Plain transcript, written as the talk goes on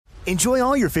Enjoy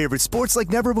all your favorite sports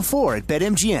like never before at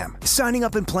BetMGM. Signing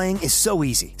up and playing is so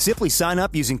easy. Simply sign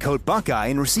up using code Buckeye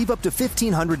and receive up to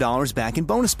 $1,500 back in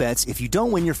bonus bets if you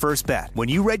don't win your first bet. When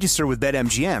you register with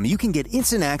BetMGM, you can get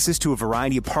instant access to a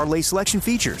variety of parlay selection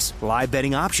features, live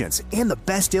betting options, and the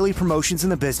best daily promotions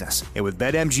in the business. And with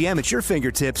BetMGM at your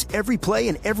fingertips, every play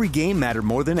and every game matter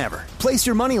more than ever. Place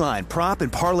your moneyline, prop,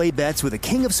 and parlay bets with the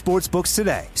king of sportsbooks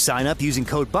today. Sign up using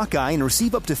code Buckeye and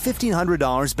receive up to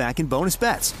 $1,500 back in bonus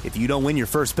bets if you don't win your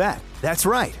first bet. That's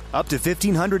right, up to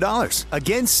 $1,500.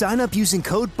 Again, sign up using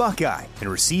code Buckeye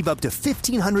and receive up to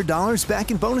 $1,500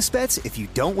 back in bonus bets if you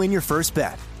don't win your first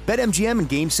bet. BetMGM and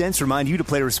GameSense remind you to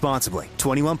play responsibly.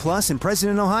 21 plus and present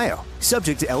in Ohio.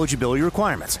 Subject to eligibility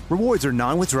requirements. Rewards are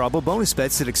non-withdrawable bonus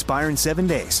bets that expire in 7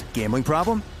 days. Gambling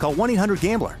problem? Call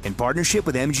 1-800-GAMBLER in partnership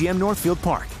with MGM Northfield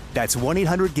Park. That's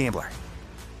 1-800-GAMBLER.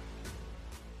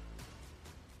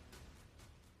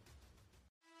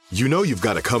 You know you've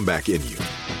got a comeback in you.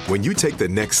 When you take the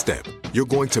next step, you're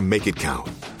going to make it count.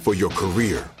 For your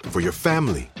career, for your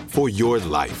family, for your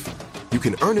life. You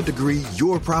can earn a degree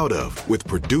you're proud of with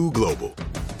Purdue Global.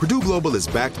 Purdue Global is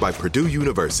backed by Purdue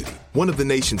University, one of the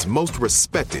nation's most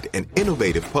respected and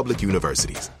innovative public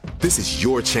universities. This is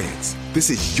your chance. This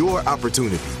is your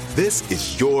opportunity. This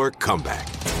is your comeback.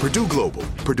 Purdue Global,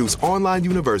 Purdue's online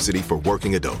university for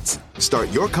working adults. Start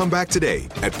your comeback today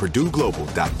at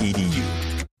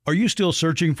purdueglobal.edu. Are you still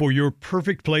searching for your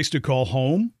perfect place to call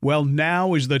home? Well,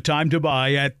 now is the time to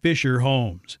buy at Fisher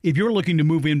Homes. If you're looking to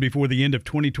move in before the end of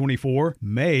 2024,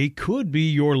 May could be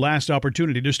your last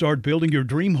opportunity to start building your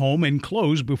dream home and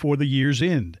close before the year's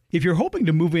end. If you're hoping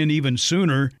to move in even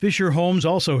sooner, Fisher Homes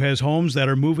also has homes that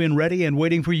are move-in ready and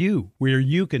waiting for you, where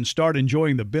you can start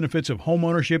enjoying the benefits of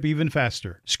homeownership even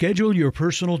faster. Schedule your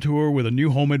personal tour with a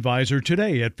new home advisor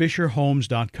today at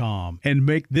FisherHomes.com and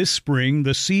make this spring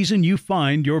the season you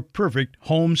find your perfect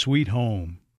home sweet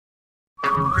home.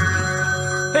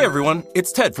 Hey everyone,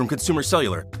 it's Ted from Consumer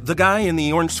Cellular, the guy in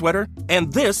the orange sweater,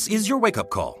 and this is your wake-up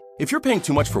call. If you're paying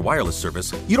too much for wireless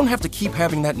service, you don't have to keep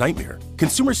having that nightmare.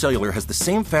 Consumer Cellular has the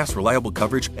same fast, reliable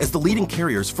coverage as the leading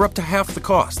carriers for up to half the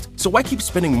cost. So why keep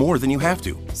spending more than you have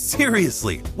to?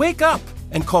 Seriously, wake up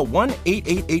and call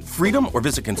 1-888-FREEDOM or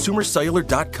visit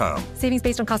consumercellular.com. Savings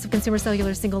based on cost of Consumer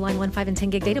Cellular single line 1, 5, and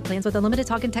 10 gig data plans with unlimited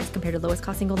talk and text compared to lowest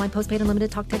cost single line postpaid unlimited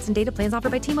talk, text, and data plans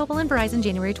offered by T-Mobile and Verizon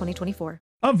January 2024.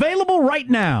 Available right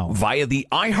now via the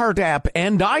iHeart app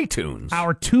and iTunes.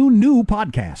 Our 2 new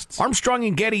podcasts. Armstrong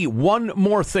and Getty, One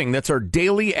More Thing. That's our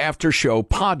daily after show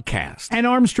podcast. And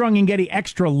Armstrong and Getty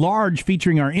Extra Large,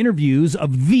 featuring our interviews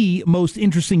of the most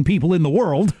interesting people in the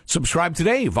world. Subscribe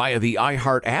today via the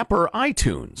iHeart app or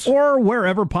iTunes. Or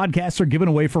wherever podcasts are given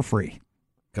away for free.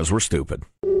 Because we're stupid.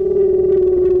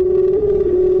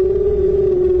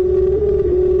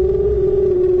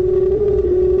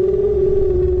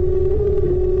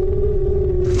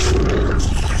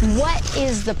 What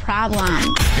is the problem?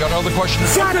 You got all the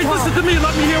questions? Okay, listen to me.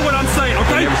 Let me hear what I'm saying,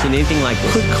 okay? I've never seen anything like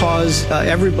this. Could cause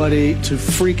everybody to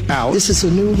freak out. This is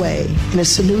a new way, and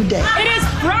it's a new day. It is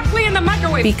broccoli in the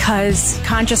microwave. Because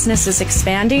consciousness is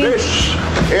expanding. This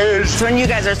is when you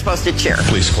guys are supposed to cheer.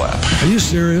 Please clap. Are you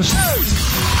serious?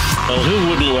 Well, who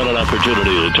wouldn't want an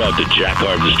opportunity to talk to Jack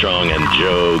Armstrong and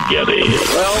Joe Getty?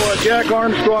 Well, Jack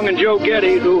Armstrong and Joe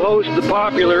Getty, who host the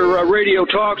popular radio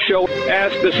talk show,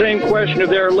 ask the same question of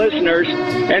their listeners,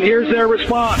 and here's their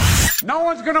response. No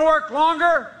one's going to work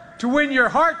longer to win your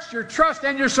hearts, your trust,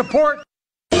 and your support.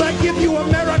 I give you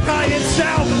America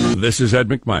itself. This is Ed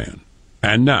McMahon.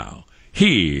 And now,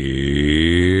 here's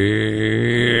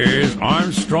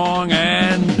Armstrong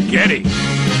and Getty.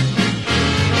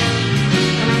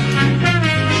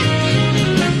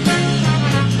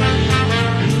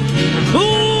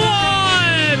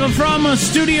 From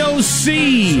Studio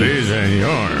C. Si,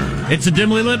 senor. It's a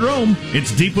dimly lit room.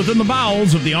 It's deep within the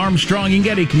bowels of the Armstrong and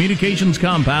Getty Communications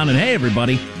compound. And hey,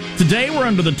 everybody, today we're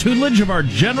under the tutelage of our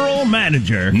general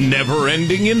manager.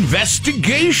 Never-ending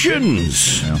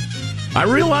investigations. Yeah. I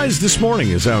realized this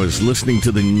morning as I was listening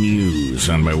to the news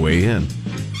on my way in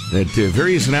that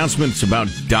various announcements about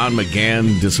Don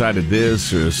McGahn decided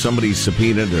this, or somebody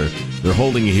subpoenaed, or they're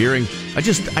holding a hearing. It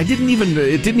didn't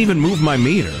even move my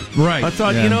meter. Right. I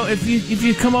thought, if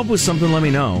you come up with something, let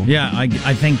me know. Yeah,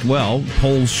 I think,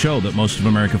 polls show that most of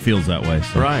America feels that way.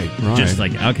 So right. Just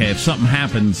like, okay, if something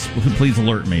happens, please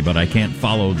alert me, but I can't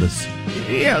follow this.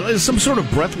 Yeah, there's some sort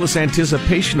of breathless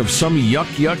anticipation of some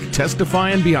yuck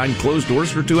testifying behind closed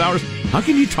doors for 2 hours. How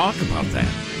can you talk about that?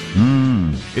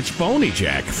 It's phony,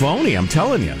 Jack. Phony, I'm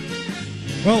telling you.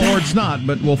 Well, or it's not,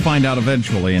 but we'll find out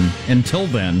eventually. And until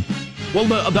then, Well,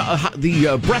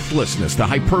 the breathlessness, the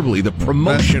hyperbole, the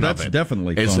promotion that's of it.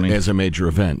 Definitely as a major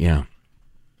event, yeah.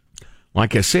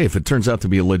 Like I say, if it turns out to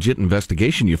be a legit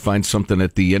investigation, you find something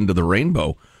at the end of the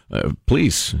rainbow,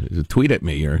 please tweet at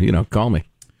me or, call me.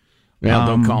 Well,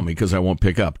 don't call me because I won't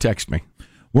pick up. Text me.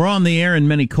 We're on the air in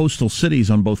many coastal cities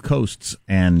on both coasts,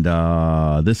 and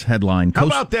this headline... How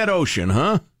about that ocean,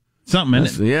 huh? Something,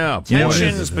 isn't it? Yeah.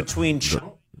 Tensions between...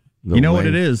 You know what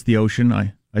it is, the ocean?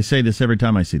 I say this every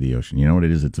time I see the ocean. You know what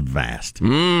it is? It's vast.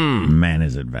 Man,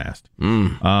 is it vast.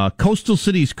 Coastal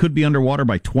cities could be underwater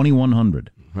by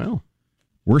 2100. Well...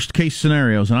 Worst case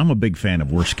scenarios, and I'm a big fan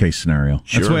of worst case scenario.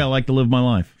 Sure. That's the way I like to live my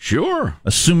life. Sure.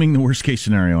 Assuming the worst case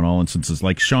scenario in all instances,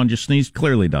 like Sean just sneezed,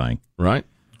 clearly dying. Right?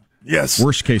 Yes.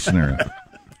 Worst case scenario.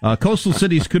 Coastal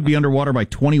cities could be underwater by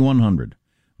 2100.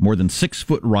 More than 6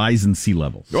 foot rise in sea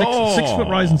level. 6 foot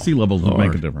rise in sea levels would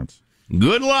make a difference.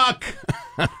 Good luck.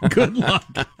 Good luck.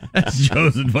 That's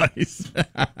Joe's advice.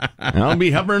 I'll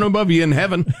be hovering above you in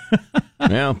heaven.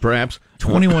 Well, perhaps.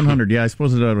 2100. Yeah, I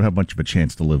suppose I don't have much of a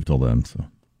chance to live till then. So,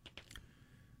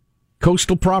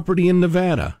 coastal property in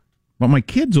Nevada. Well, my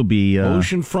kids will be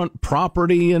oceanfront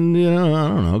property in I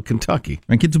don't know, Kentucky.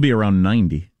 My kids will be around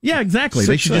 90. Yeah, exactly.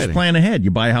 They should just plan ahead. You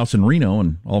buy a house in Reno,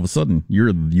 and all of a sudden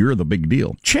you're the big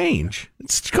deal. Change.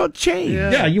 It's called change.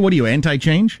 Yeah. What are you,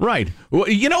 anti-change? Right. Well,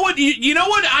 you know what? You know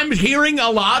what I'm hearing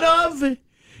a lot of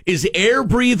is air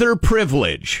breather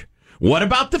privilege. What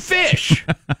about the fish?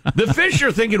 The fish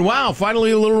are thinking, wow, finally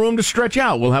a little room to stretch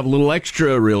out. We'll have a little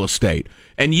extra real estate.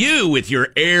 And you, with your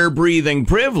air-breathing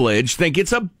privilege, think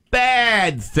it's a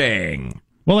bad thing.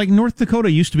 Well, like North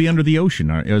Dakota used to be under the ocean.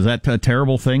 Is that a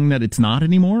terrible thing that it's not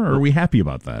anymore, or are we happy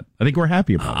about that? I think we're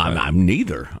happy about that. I'm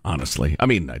neither, honestly. I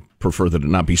mean, I'd prefer that it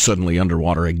not be suddenly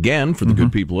underwater again for the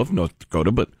good people of North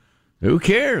Dakota, but who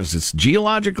cares? It's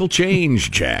geological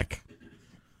change, Jack.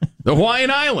 The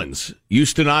Hawaiian Islands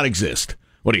used to not exist.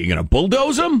 What, are you going to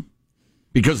bulldoze them?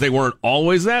 Because they weren't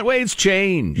always that way? It's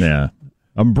changed. Yeah.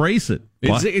 Embrace it.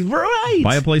 It's right.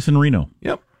 Buy a place in Reno.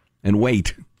 Yep. And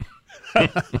wait.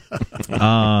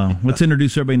 Let's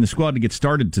introduce everybody in the squad to get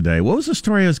started today. What was the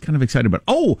story I was kind of excited about?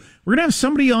 Oh, we're going to have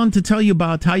somebody on to tell you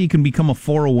about how you can become a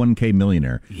 401k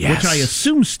millionaire. Yes. Which I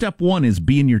assume step one is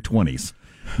be in your 20s.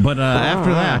 But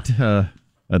after that,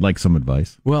 I'd like some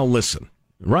advice. Well, listen.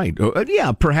 Right.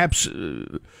 Yeah, perhaps.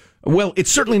 Well, it's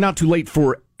certainly not too late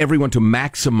for everyone to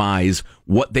maximize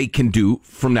what they can do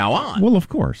from now on. Well, of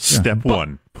course. Step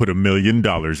one, put $1 million in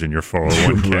your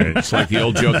 401k. It's like the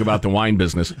old joke about the wine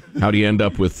business. How do you end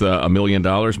up with $1 million,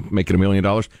 making $1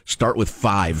 million? Start with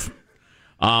 5.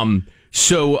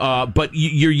 But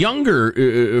your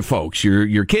younger folks,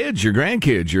 your kids, your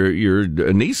grandkids, your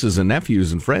nieces and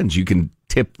nephews and friends, you can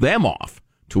tip them off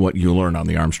to what you learn on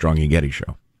the Armstrong and Getty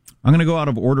Show. I'm going to go out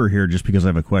of order here just because I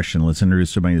have a question. Let's introduce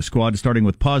somebody to the squad, starting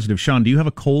with positive. Sean, do you have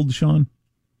a cold, Sean?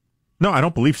 No, I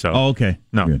don't believe so. Oh, okay.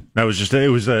 No, good. That was just, it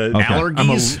was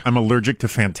allergies. I'm allergic to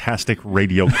fantastic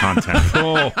radio content.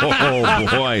 oh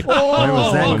boy. Why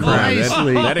was that crap?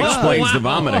 That explains the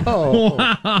vomiting.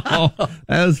 Wow.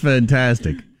 That was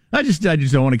fantastic. I just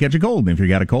don't want to catch a cold. And if you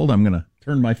got a cold, I'm going to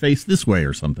turn my face this way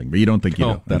or something. But you don't think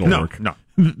that'll work? No.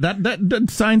 That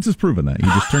science has proven that. You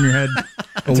just turn your head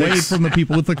away from the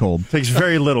people with the cold. It takes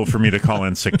very little for me to call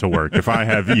in sick to work. If I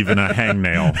have even a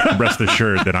hangnail, rest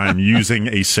assured that I'm using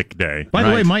a sick day. By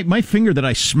the way, my finger that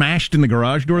I smashed in the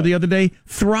garage door the other day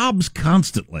throbs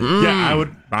constantly. Yeah,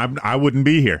 I wouldn't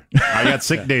be here. I got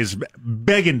sick days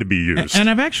begging to be used. And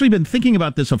I've actually been thinking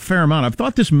about this a fair amount. I've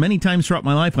thought this many times throughout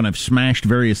my life when I've smashed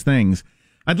various things.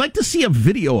 I'd like to see a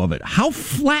video of it. How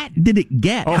flat did it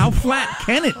get? How flat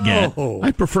can it get?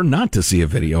 I'd prefer not to see a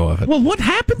video of it. Well, what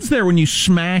happens there when you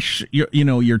smash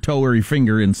your toe or your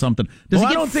finger in something? Does it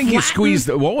get I don't think you squeeze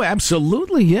the... Well,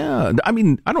 absolutely, yeah. I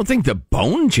mean, I don't think the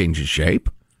bone changes shape.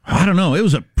 I don't know. It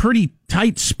was a pretty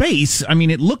tight space. I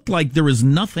mean, it looked like there was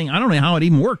nothing. I don't know how it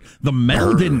even worked. The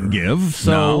metal didn't give.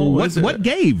 So what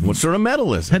gave? What sort of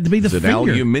metal is it? Had to be the finger.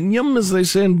 Aluminium, as they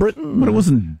say in Britain? But it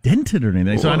wasn't dented or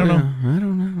anything. So I don't know. I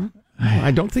don't know.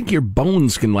 I don't think your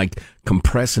bones can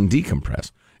compress and decompress.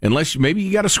 Unless maybe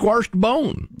you got a squashed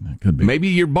bone. That could be. Maybe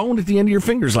your bone at the end of your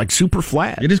finger is super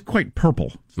flat. It is quite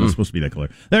purple. It's not supposed to be that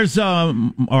color. There's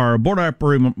our board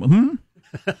operator.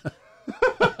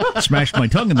 Smashed my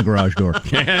tongue in the garage door.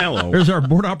 Hello. There's our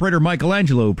board operator,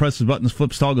 Michelangelo, who presses buttons,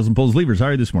 flips toggles, and pulls levers. How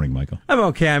are you this morning, Michael? I'm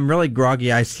okay. I'm really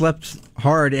groggy. I slept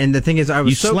hard, and the thing is, I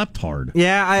was slept hard?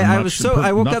 Yeah, I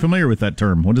woke up... Not familiar with that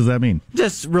term. What does that mean?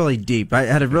 Just really deep. I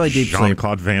had a really deep sleep.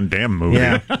 Jean-Claude Van Damme movie.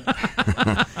 Yeah.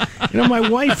 My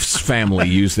wife's family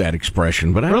used that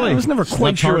expression, but I was never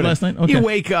quite sure. Hard last night? Okay. You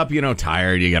wake up,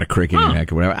 tired, you got a crick in your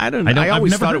neck or whatever. I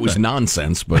always thought it was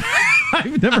nonsense, but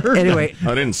I've never heard Anyway. I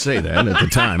didn't say that at the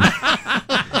time.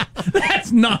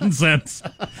 That's nonsense.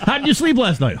 How'd you sleep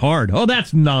last night? Hard. Oh,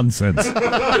 that's nonsense.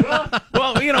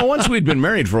 Well, once we'd been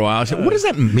married for a while, I said, what does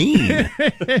that mean?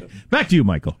 Back to you,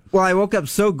 Michael. Well, I woke up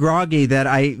so groggy that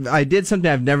I did something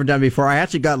I've never done before. I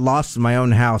actually got lost in my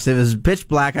own house. It was pitch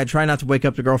black. I try not to wake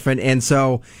up the girlfriend, and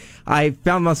so I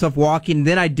found myself walking.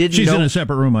 Then I didn't She's know... in a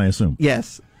separate room, I assume.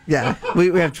 Yes. Yeah. We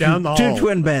have two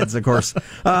twin beds, of course.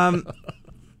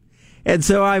 And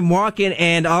so I'm walking,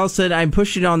 and all of a sudden I'm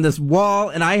pushing on this wall,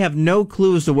 and I have no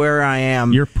clue as to where I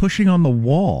am. You're pushing on the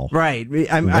wall. Right.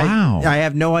 Wow. I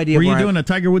have no idea. Were you doing a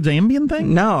Tiger Woods Ambien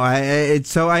thing? No.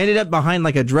 So I ended up behind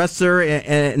like a dresser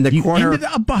in the corner. You ended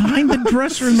up behind the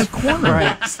dresser in the corner.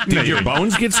 Right. Did your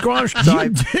bones get squashed? So I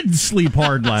did sleep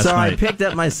hard last night. So I picked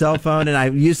up my cell phone, and I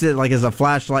used it like as a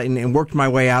flashlight and worked my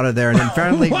way out of there, and then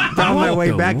finally found my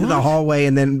way back to the hallway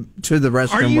and then to the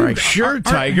restroom. Are you sure,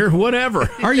 Tiger? Whatever.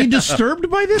 Are you disturbed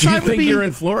by this? Do you think you're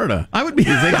in Florida? I would be.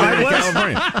 You think you're in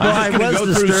California? Well, I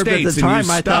was disturbed at the time.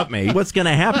 I thought, what's going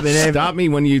to happen? Stop me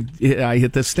when I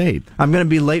hit the state. I'm going to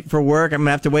be late for work. I'm going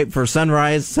to have to wait for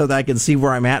sunrise so that I can see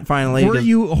where I'm at finally. Were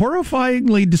you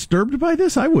horrifyingly disturbed by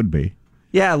this? I would be.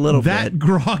 Yeah, a little bit. That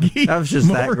groggy. I was just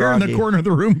I'm that over groggy. here in the corner of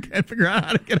the room, can't figure out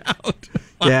how to get out.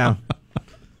 Yeah.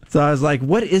 So I was like,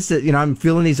 what is it? I'm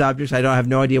feeling these objects. I have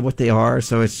no idea what they are.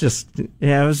 So it's just, it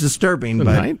was disturbing. It's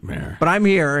a nightmare. But I'm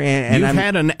here. And You've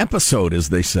had an episode, as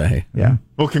they say. Yeah.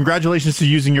 Well, congratulations to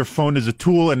using your phone as a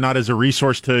tool and not as a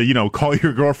resource to, call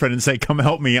your girlfriend and say, come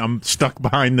help me. I'm stuck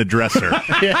behind the dresser.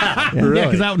 Yeah,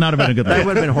 because that would not have been a good thing. That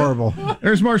would have been horrible.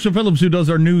 There's Marshall Phillips, who does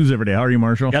our news every day. How are you,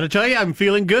 Marshall? Got to tell you, I'm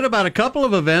feeling good about a couple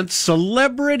of events.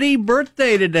 Celebrity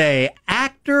birthday today.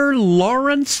 Actor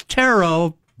Lawrence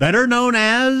Tarrow, better known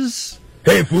as...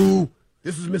 Hey, fool,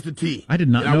 this is Mr. T. I did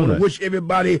not know I want that. to wish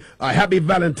everybody a happy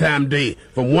Valentine's Day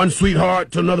from one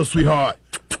sweetheart to another sweetheart.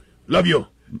 Love you.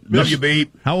 Love you,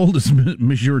 babe. How old is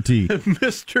Monsieur T?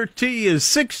 Mr. T is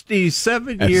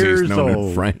 67 As years he's known old.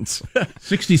 in France.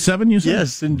 67, you said?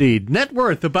 Yes, indeed. Net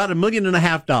worth about $1.5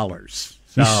 million.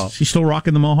 So, He's still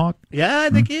rocking the mohawk? yeah, I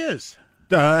think he is.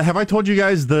 Have I told you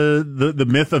guys the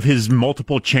myth of his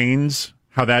multiple chains?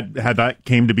 How that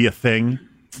came to be a thing?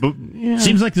 But,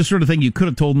 Seems like the sort of thing you could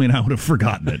have told me and I would have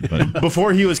forgotten it. But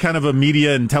before he was kind of a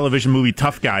media and television movie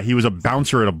tough guy, he was a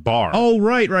bouncer at a bar. Oh,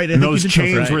 right. And those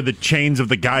chains were the chains of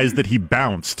the guys that he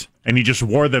bounced. And he just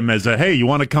wore them as hey, you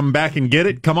want to come back and get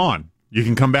it? Come on. You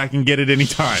can come back and get it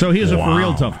anytime. So he is a for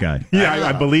real tough guy. Yeah,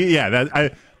 I believe,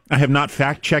 I have not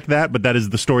fact-checked that, but that is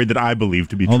the story that I believe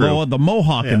to be true. Although the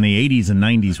mohawk in the 80s and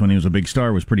 90s when he was a big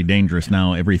star was pretty dangerous.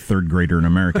 Now every third grader in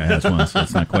America has one, so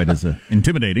it's not quite as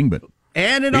intimidating, but...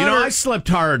 And I slept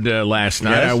hard last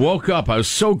night. Yes. I woke up. I was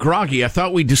so groggy. I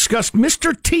thought we discussed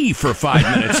Mr. T for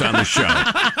 5 minutes on the show.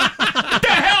 What the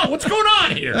hell? What's going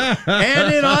on here?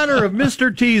 And in honor of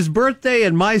Mr. T's birthday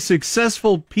and my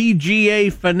successful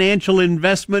PGA financial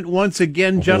investment, once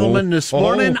again, gentlemen, this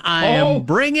morning, I am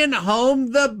bringing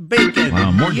home the bacon.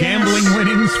 Wow, more gambling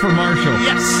winnings for Marshall.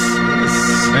 Yes.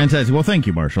 Fantastic. Well, thank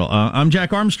you, Marshall. I'm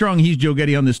Jack Armstrong. He's Joe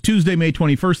Getty on this Tuesday, May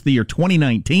 21st, the year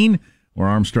 2019. We're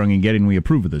Armstrong and Getty, and we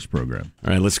approve of this program.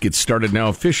 All right, let's get started now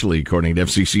officially, according to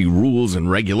FCC rules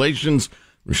and regulations.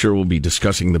 I'm sure we'll be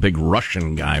discussing the big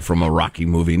Russian guy from a Rocky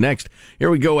movie next. Here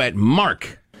we go at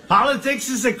Mark. Politics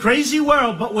is a crazy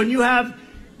world, but when you have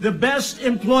the best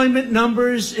employment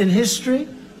numbers in history,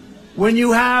 when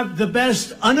you have the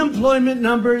best unemployment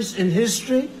numbers in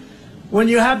history, when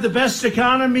you have the best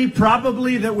economy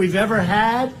probably that we've ever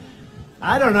had,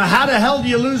 I don't know, how the hell do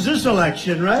you lose this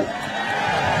election, right?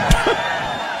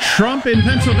 Trump in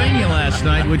Pennsylvania last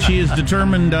night, which he is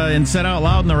determined and said out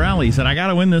loud in the rally, he said, I got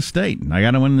to win this state. I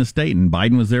got to win this state. And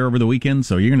Biden was there over the weekend,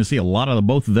 so you're going to see a lot of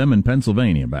both of them in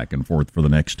Pennsylvania back and forth for the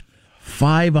next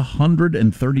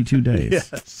 532 days,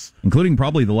 Yes. including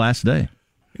probably the last day.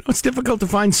 It's difficult to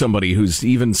find somebody who's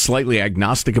even slightly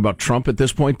agnostic about Trump at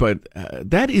this point, but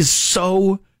that is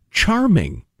so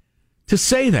charming to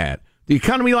say that. The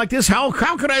economy like this, how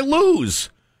could I lose?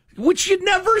 Which you'd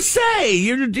never say.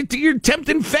 You're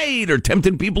tempting fate or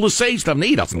tempting people to say stuff.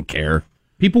 He doesn't care.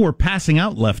 People were passing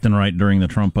out left and right during the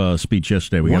Trump speech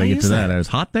yesterday. We got to get to that. It was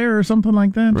hot there or something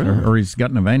like that? Really? Or he's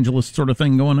got an evangelist sort of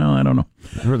thing going on? I don't know.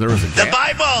 There was the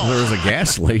Bible! There was a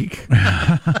gas leak.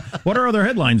 What are other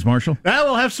headlines, Marshall? Now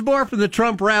we'll have some more from the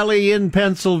Trump rally in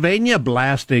Pennsylvania,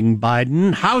 blasting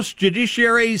Biden. House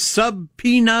Judiciary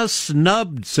subpoena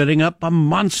snubbed, setting up a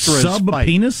monstrous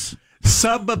Subpoenas?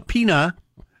 Subpoena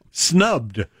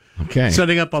snubbed. Okay.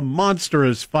 Setting up a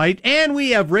monstrous fight. And we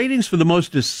have ratings for the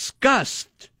most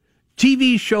discussed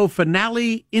TV show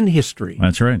finale in history.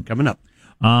 That's right. Coming up.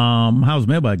 How's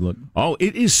mailbag look? Oh,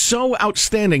 it is so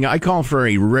outstanding. I call for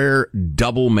a rare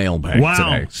double mailbag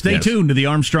today. Stay tuned to the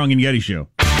Armstrong and Getty Show.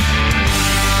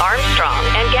 Armstrong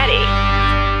and Getty.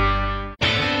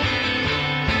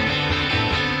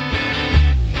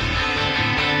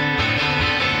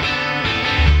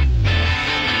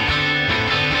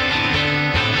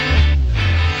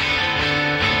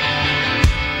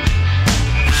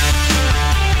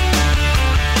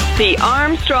 The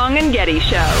Armstrong and Getty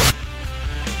Show.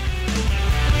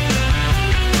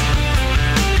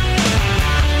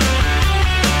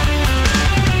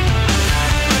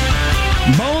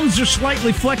 Bones are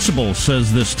slightly flexible,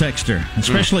 says this texter,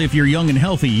 especially if you're young and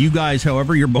healthy. You guys,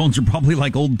 however, your bones are probably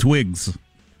like old twigs.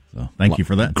 So thank you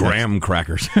for that. Graham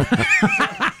crackers.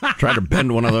 Try to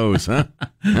bend one of those, huh?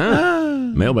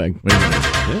 Mailbag.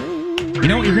 You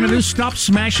know what you're going to do? Stop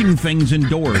smashing things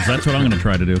indoors. That's what I'm going to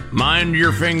try to do. Mind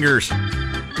your fingers.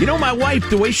 You know, my wife,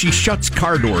 the way she shuts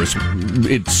car doors,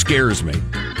 it scares me.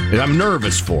 I'm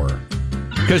nervous for her.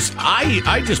 Because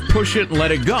I just push it and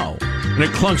let it go. And it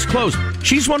clunks closed.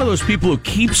 She's one of those people who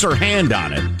keeps her hand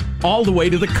on it all the way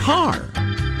to the car.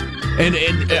 And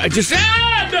I just,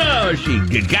 no,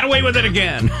 she got away with it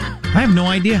again. I have no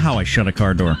idea how I shut a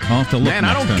car door. I'll have to look. Man,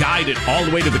 I don't guide it all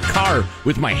the way to the car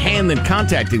with my hand then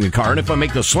contacting the car. And if I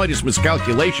make the slightest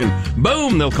miscalculation,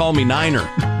 boom, they'll call me Niner.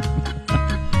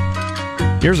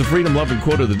 Here's a freedom-loving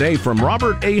quote of the day from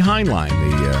Robert A. Heinlein,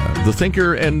 the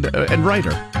thinker and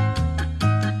writer.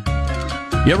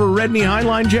 You ever read any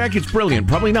Heinlein, Jack? It's brilliant.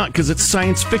 Probably not, because it's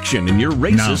science fiction, and you're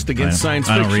racist against science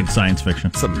fiction. I don't read science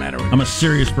fiction. What's the matter with you? I'm a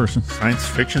serious person. Science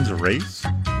fiction's a race?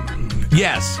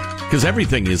 Yes, because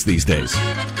everything is these days.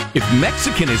 If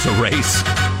Mexican is a race,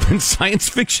 then science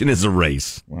fiction is a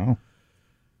race. Wow.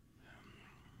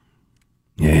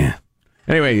 Yeah.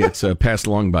 Anyway, it's passed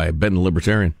along by Ben the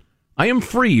Libertarian. I am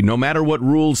free no matter what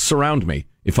rules surround me.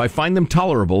 If I find them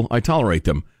tolerable, I tolerate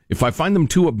them. If I find them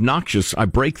too obnoxious, I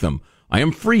break them. I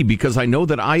am free because I know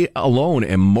that I alone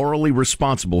am morally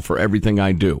responsible for everything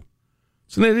I do.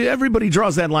 So everybody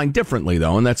draws that line differently,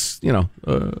 though, and that's,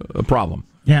 a problem.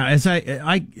 Yeah, as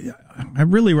I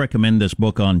really recommend this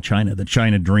book on China, the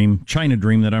China Dream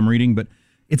that I'm reading, but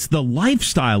it's the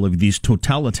lifestyle of these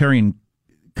totalitarian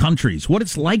countries, what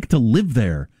it's like to live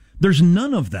there. There's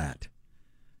none of that.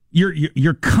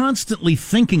 You're constantly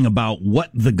thinking about what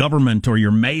the government or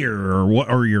your mayor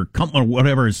or your company or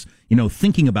whatever is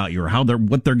thinking about you or how they're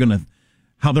gonna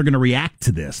react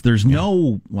to this. There's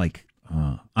no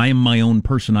I am my own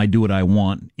person. I do what I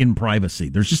want in privacy.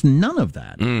 There's just none of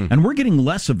that, and we're getting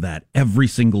less of that every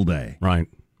single day. Right.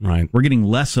 We're getting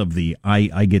less of the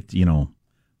I get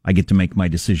to make my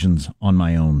decisions on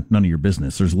my own. None of your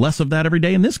business. There's less of that every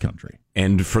day in this country.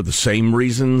 And for the same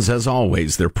reasons as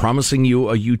always, they're promising you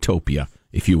a utopia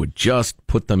if you would just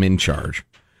put them in charge.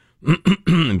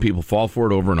 And people fall for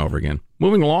it over and over again.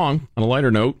 Moving along, on a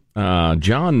lighter note,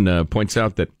 John points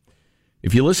out that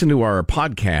if you listen to our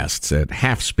podcasts at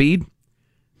half speed,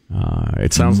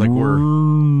 it sounds like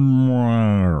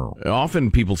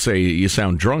often people say you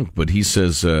sound drunk, but he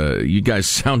says you guys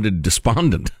sounded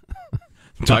despondent.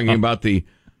 Talking about the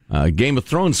Game of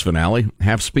Thrones finale,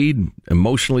 half speed,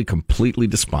 emotionally, completely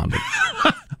despondent.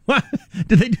 What?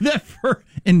 Did they do that for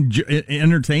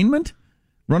entertainment?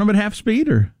 Run them at half speed,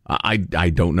 or I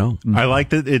don't know. I like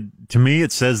that. To me,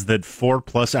 it says that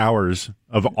 4+ hours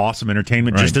of awesome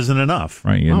entertainment just isn't enough.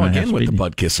 Right? Again with the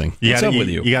butt kissing. What's up with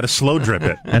you? You got to slow drip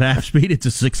it at half speed. It's a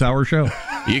 6-hour show.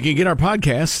 You can get our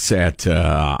podcasts at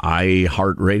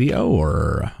iHeartRadio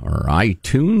or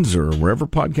iTunes or wherever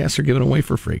podcasts are given away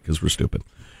for free because we're stupid.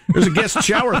 There's a guest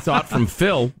shower thought from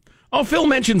Phil. Oh, Phil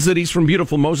mentions that he's from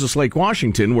beautiful Moses Lake,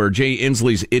 Washington, where Jay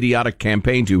Inslee's idiotic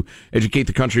campaign to educate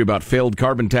the country about failed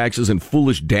carbon taxes and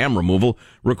foolish dam removal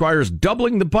requires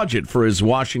doubling the budget for his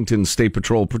Washington State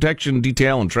Patrol protection,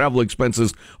 detail, and travel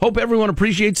expenses. Hope everyone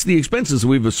appreciates the expenses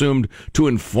we've assumed to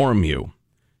inform you.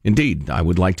 Indeed, I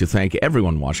would like to thank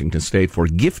everyone in Washington State for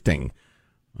gifting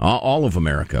all of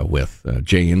America with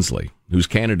Jay Inslee, whose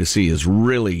candidacy is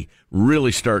really,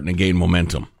 really starting to gain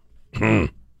momentum.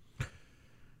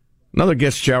 Another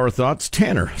guest shower thoughts.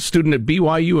 Tanner, student at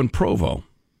BYU in Provo.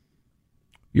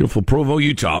 Beautiful Provo,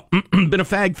 Utah. Been a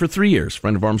fag for 3 years.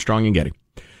 Friend of Armstrong and Getty.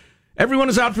 Everyone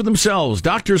is out for themselves.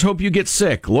 Doctors hope you get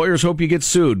sick. Lawyers hope you get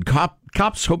sued.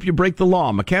 Cops hope you break the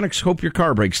law. Mechanics hope your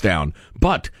car breaks down.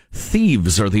 But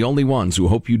thieves are the only ones who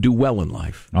hope you do well in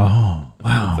life. Oh,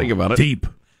 wow. Think about it. Deep.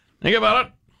 Think about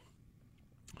it.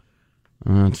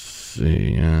 Let's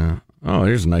see.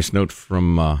 Here's a nice note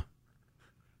from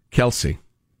Kelsey.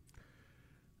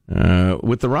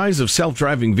 with the rise of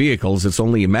self-driving vehicles, it's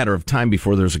only a matter of time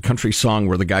before there's a country song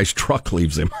where the guy's truck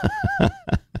leaves him.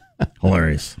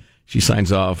 Hilarious. She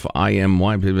signs off, I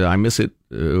miss it.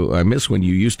 I miss when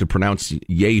you used to pronounce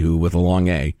Yahoo with a long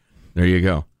A. There you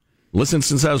go. Listen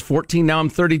since I was 14, now I'm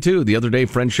 32. The other day, a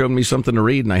friend showed me something to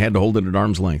read, and I had to hold it at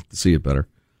arm's length to see it better.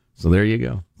 So there you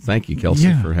go. Thank you,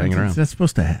 Kelsey, for hanging around. That's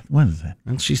supposed to happen. What is that?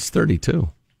 And she's 32.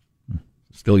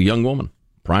 Still a young woman.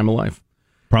 Prime of life.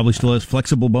 Probably still has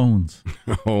flexible bones.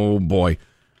 Oh, boy.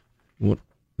 What?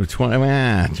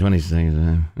 20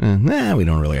 seconds. We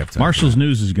don't really have time. Marshall's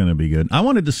News is going to be good. I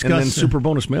want to discuss... And then super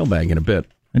bonus mailbag in a bit.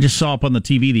 I just saw up on the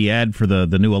TV the ad for the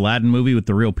new Aladdin movie with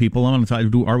the real people on it.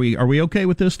 Are we okay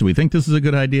with this? Do we think this is a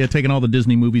good idea, taking all the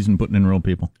Disney movies and putting in real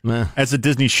people? As a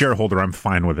Disney shareholder, I'm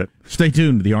fine with it. Stay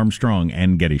tuned to the Armstrong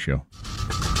and Getty Show.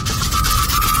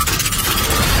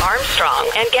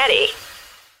 Armstrong and Getty.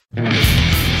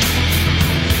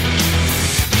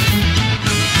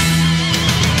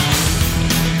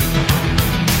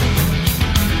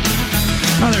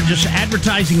 Oh, they're just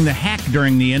advertising the heck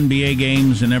during the NBA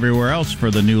games and everywhere else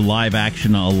for the new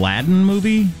live-action Aladdin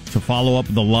movie to follow up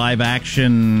the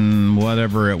live-action,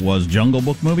 whatever it was, Jungle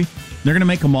Book movie. They're going to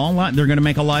make them all. They're going to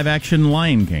make a live-action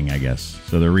Lion King, I guess.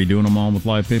 So they're redoing them all with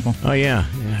live people. Oh, yeah.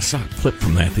 I saw a clip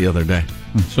from that the other day.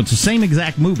 So it's the same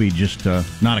exact movie, just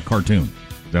not a cartoon.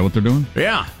 Is that what they're doing?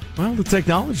 Yeah. Well, the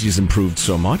technology's improved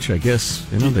so much, I guess.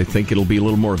 They think it'll be a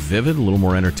little more vivid, a little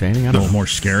more entertaining. A little more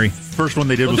scary. First one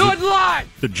they did was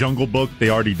the Jungle Book. They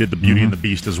already did the Beauty and the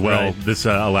Beast as well. Right. This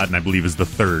Aladdin, I believe, is the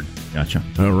third. Gotcha.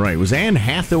 All right. Was Anne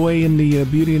Hathaway in the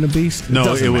Beauty and the Beast?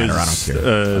 No, it was. I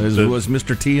don't care. Was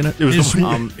Mr. T in it?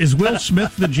 Is Will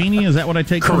Smith the genie? Is that what I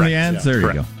take from the ads? Yeah, there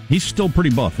you go. He's still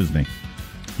pretty buff, isn't he?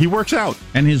 He works out.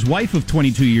 And his wife of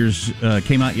 22 years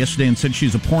came out yesterday and said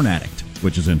she's a porn addict,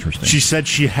 which is interesting. She said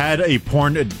she had a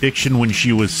porn addiction when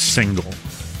she was single.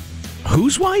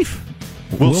 Whose wife?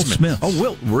 Will Smith. Oh,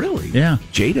 Will, really? Yeah.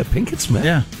 Jada Pinkett Smith?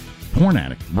 Yeah. Porn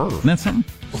addict. Isn't that something?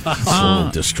 That's a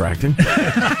little distracting.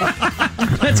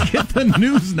 Let's get the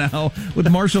news now with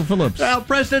Marshall Phillips. Well,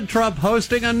 President Trump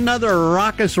hosting another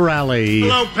raucous rally.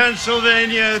 Hello,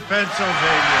 Pennsylvania,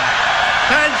 Pennsylvania.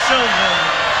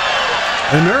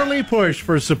 An early push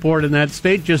for support in that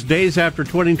state just days after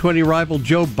 2020 rival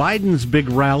Joe Biden's big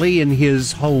rally in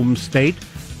his home state.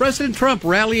 President Trump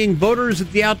rallying voters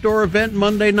at the outdoor event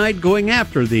Monday night going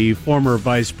after the former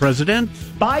vice president.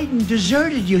 Biden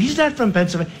deserted you. He's not from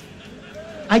Pennsylvania.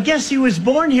 I guess he was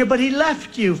born here, but he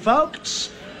left you, folks.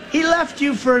 He left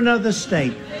you for another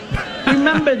state.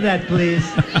 Remember that, please.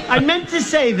 I meant to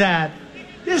say that.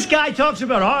 This guy talks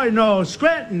about, I know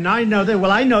Scranton, I know that.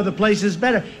 Well, I know the place is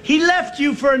better. He left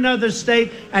you for another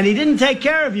state, and he didn't take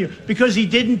care of you because he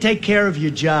didn't take care of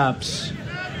your jobs.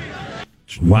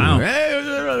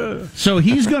 Wow. So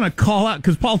he's going to call out,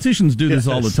 because politicians do this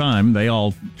all the time. They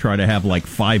all try to have like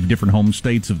 5 different home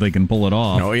states if they can pull it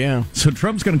off. Oh, yeah. So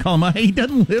Trump's going to call him out. Hey, he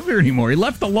doesn't live here anymore. He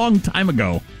left a long time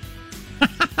ago.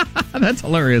 That's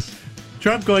hilarious.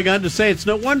 Trump going on to say it's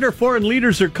no wonder foreign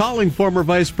leaders are calling former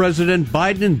Vice President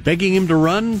Biden and begging him to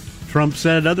run. Trump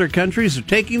said other countries are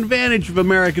taking advantage of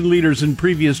American leaders in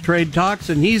previous trade talks,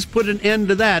 and he's put an end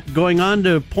to that, going on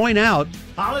to point out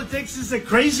politics is a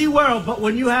crazy world, but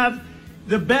when you have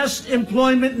the best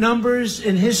employment numbers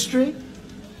in history,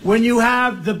 when you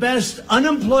have the best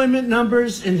unemployment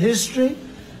numbers in history,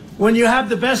 when you have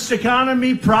the best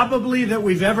economy probably that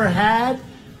we've ever had,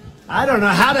 I don't know,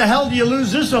 how the hell do you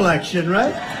lose this election,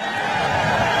 right?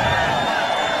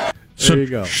 So, there you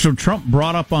go. So Trump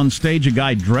brought up on stage a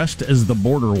guy dressed as the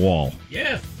border wall.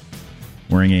 Yes.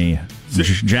 Wearing a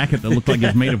jacket that looked like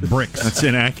it's made of bricks. That's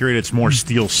inaccurate. It's more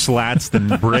steel slats than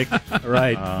brick.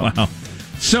 Right. Wow.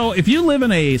 So if you live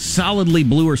in a solidly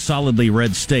blue or solidly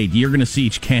red state, you're going to see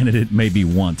each candidate maybe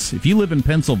once. If you live in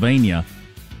Pennsylvania,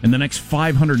 in the next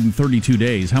 532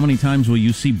 days, how many times will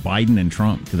you see Biden and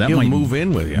Trump? Because He'll move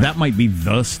in with you. That might be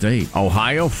the state.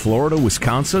 Ohio, Florida,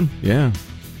 Wisconsin. Yeah.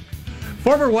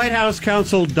 Former White House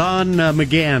counsel Don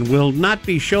McGahn will not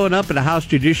be showing up at a House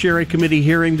Judiciary Committee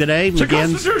hearing today. It's a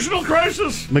constitutional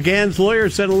crisis. McGahn's lawyer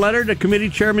sent a letter to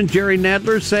committee chairman Jerry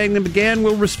Nadler saying that McGahn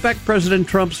will respect President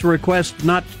Trump's request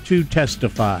not to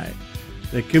testify.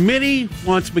 The committee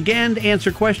wants McGahn to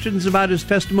answer questions about his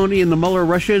testimony in the Mueller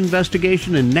Russia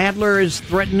investigation, and Nadler is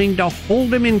threatening to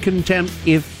hold him in contempt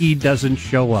if he doesn't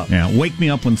show up. Yeah, wake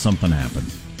me up when something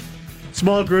happens.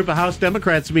 Small group of House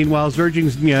Democrats, meanwhile, is urging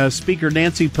Speaker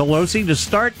Nancy Pelosi to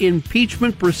start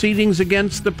impeachment proceedings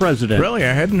against the president. Really?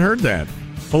 I hadn't heard that.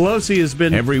 Pelosi has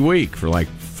been... Every week for like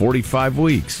 45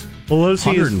 weeks. Pelosi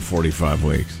 145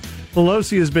 weeks.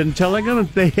 Pelosi has been telling them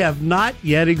they have not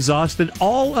yet exhausted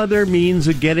all other means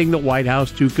of getting the White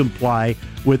House to comply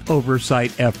with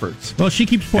oversight efforts. Well, she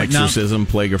keeps pointing Exorcism,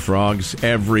 plague of frogs,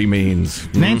 every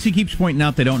means. Nancy keeps pointing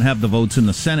out they don't have the votes in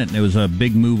the Senate, and it was a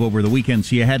big move over the weekend.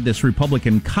 So you had this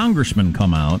Republican congressman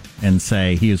come out and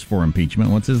say he is for impeachment.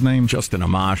 What's his name? Justin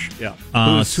Amash. Yeah.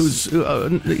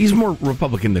 He's more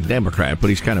Republican than Democrat,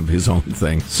 but he's kind of his own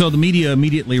thing. So the media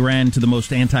immediately ran to the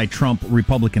most anti-Trump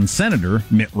Republican senator,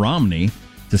 Mitt Romney,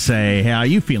 to say, hey, how are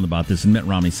you feeling about this? And Mitt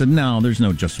Romney said, no, there's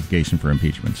no justification for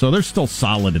impeachment. So they're still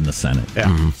solid in the Senate. Yeah.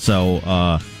 Mm-hmm. So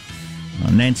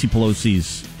Nancy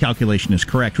Pelosi's calculation is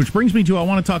correct, which brings me to, I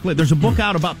want to talk later. There's a book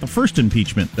out about the first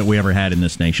impeachment that we ever had in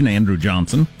this nation, Andrew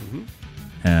Johnson,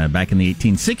 back in the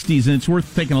 1860s, and it's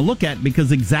worth taking a look at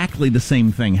because exactly the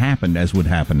same thing happened as would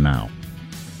happen now.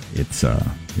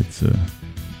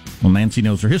 Well, Nancy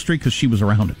knows her history because she was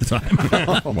around at the time.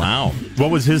 Wow.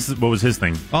 What was his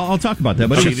thing? I'll talk about that.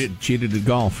 But cheated at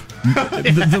golf.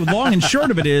 The long and short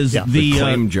of it is the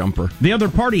claim jumper. The other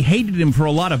party hated him for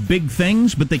a lot of big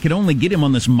things, but they could only get him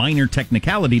on this minor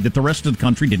technicality that the rest of the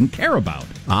country didn't care about.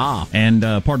 And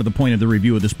part of the point of the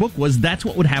review of this book was that's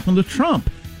what would happen to Trump.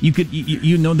 You could,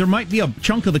 there might be a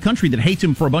chunk of the country that hates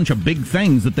him for a bunch of big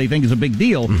things that they think is a big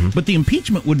deal, but the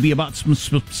impeachment would be about some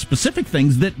specific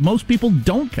things that most people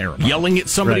don't care about. Yelling at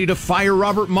somebody to fire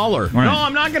Robert Mueller. Right. No,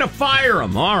 I'm not going to fire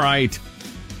him. All right.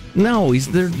 No,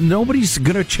 nobody's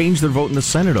going to change their vote in the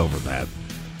Senate over that.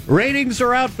 Ratings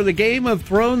are out for the Game of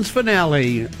Thrones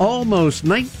finale. Almost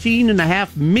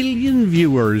 19.5 million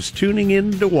viewers tuning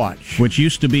in to watch. Which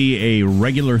used to be a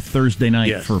regular Thursday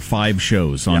night for 5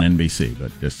 shows on NBC.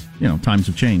 But just, times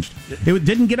have changed. It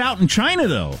didn't get out in China,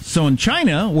 though. So in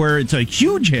China, where it's a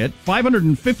huge hit,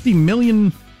 550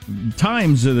 million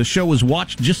times the show was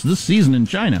watched just this season in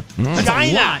China. That's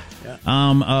a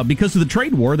lot. Because of the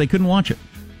trade war, they couldn't watch it.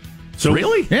 So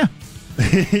really? Yeah.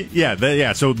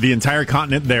 So the entire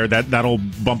continent there, that'll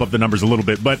bump up the numbers a little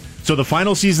bit. But so the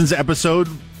final season's episode,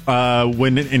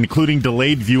 when including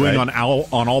delayed viewing on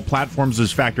all platforms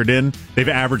is factored in, they've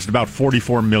averaged about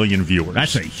 44 million viewers.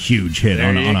 That's a huge hit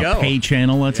on a pay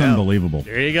channel. That's unbelievable.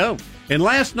 There you go. And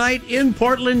last night in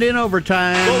Portland in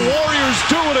overtime, the Warriors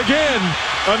do it again.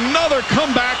 Another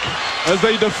comeback as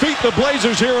they defeat the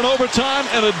Blazers here in overtime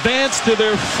and advance to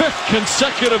their 5th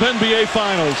consecutive NBA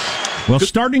Finals. Well,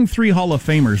 starting 3 Hall of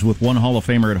Famers with 1 Hall of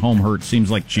Famer at home hurt seems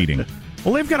like cheating.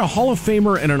 Well, they've got a Hall of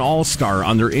Famer and an All-Star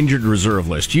on their injured reserve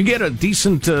list. You get a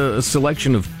decent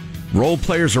selection of role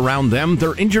players around them.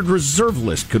 Their injured reserve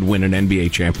list could win an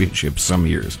NBA championship some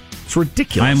years. It's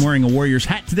ridiculous. I'm wearing a Warriors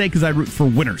hat today because I root for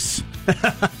winners.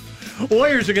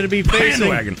 Warriors are going to be facing...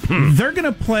 They're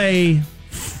going to play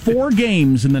 4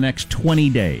 games in the next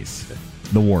 20 days,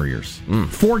 the Warriors.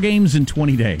 4 games in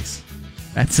 20 days.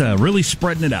 That's really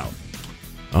spreading it out.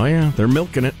 Oh, yeah, they're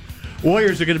milking it.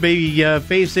 Warriors are going to be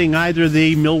facing either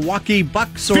the Milwaukee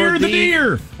Bucks or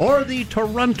the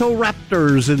Toronto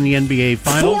Raptors in the NBA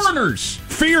Finals. Foreigners!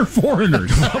 Fear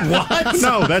foreigners. What?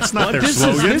 No, that's not their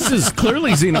slogan. This is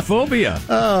clearly xenophobia.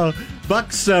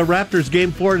 Bucks Raptors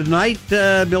game 4 tonight.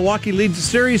 Milwaukee leads the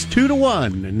series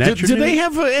 2-1. Do they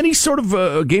have any sort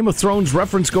of Game of Thrones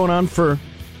reference going on for...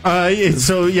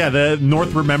 the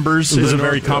North Remembers is a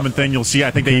very common thing you'll see. I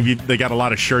think they got a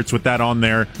lot of shirts with that on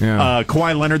there. Yeah.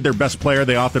 Kawhi Leonard, their best player,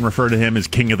 they often refer to him as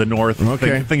King of the North.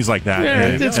 Things like that.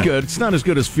 Yeah, it's good. It's not as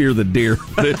good as Fear the Deer,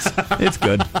 but it's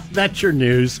good. That's your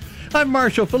news. I'm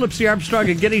Marshall Phillips, the Armstrong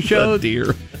and Getty Show. The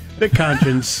deer. The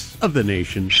conscience of the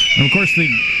nation. And of course, the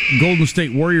Golden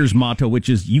State Warriors motto, which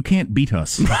is, you can't beat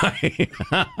us.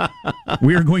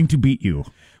 We are going to beat you.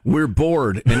 We're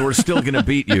bored, and we're still going to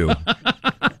beat you.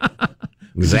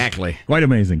 Exactly. Quite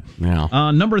amazing.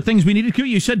 Yeah. Number of things we needed.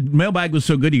 You said mailbag was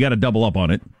so good, you got to double up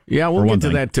on it. Yeah, we'll get to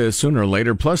that sooner or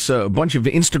later. Plus, a bunch of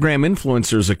Instagram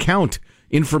influencers' account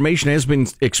information has been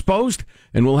exposed,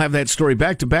 and we'll have that story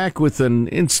back-to-back with an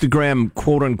Instagram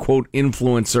quote-unquote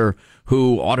influencer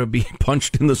who ought to be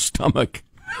punched in the stomach.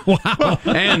 Wow.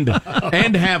 and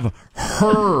have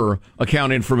her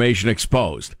account information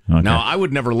exposed. Okay. Now, I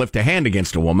would never lift a hand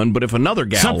against a woman, but if another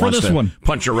gal wants to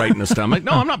punch her right in the stomach,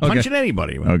 no, I'm not punching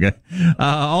anybody. Okay.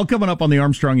 All coming up on the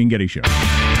Armstrong and Getty Show.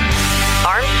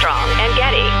 Armstrong and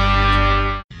Getty.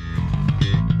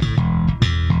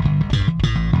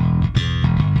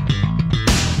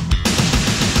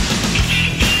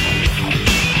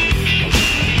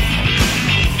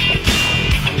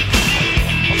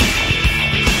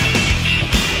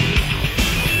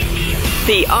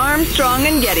 The Armstrong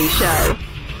and Getty Show.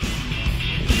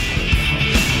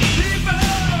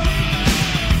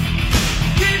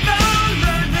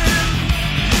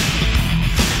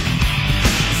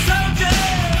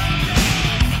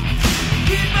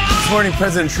 morning,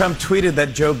 President Trump tweeted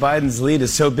that Joe Biden's lead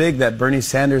is so big that Bernie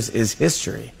Sanders is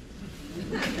history.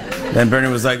 Then Bernie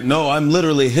was like, no, I'm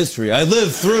literally history. I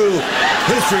lived through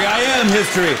history. I am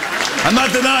history. I'm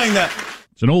not denying that.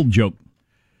 It's an old joke.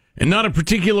 And not a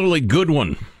particularly good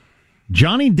one.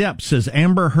 Johnny Depp says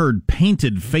Amber Heard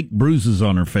painted fake bruises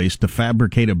on her face to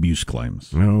fabricate abuse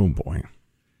claims. Oh, boy.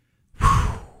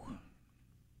 Whew.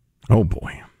 Oh,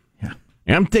 boy. Yeah.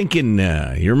 And I'm thinking,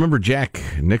 you remember Jack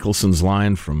Nicholson's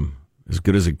line from As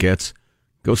Good as It Gets?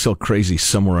 Go sell crazy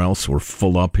somewhere else. We're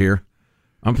full up here.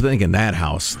 I'm thinking that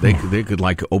house, they could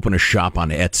like open a shop on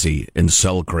Etsy and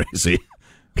sell crazy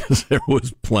because there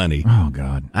was plenty. Oh,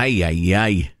 God. Ay, ay,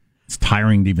 ay. It's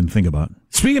tiring to even think about.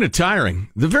 Speaking of tiring,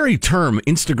 the very term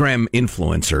Instagram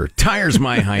influencer tires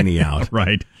my hiney out.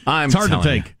 Right. It's hard to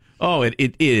take. Oh,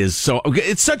 it is. So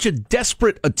it's such a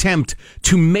desperate attempt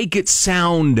to make it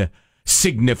sound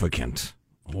significant.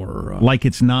 Or like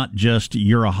it's not just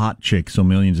you're a hot chick, so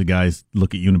millions of guys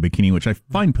look at you in a bikini, which I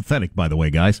find pathetic, by the way,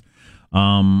 guys.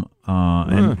 And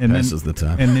passes the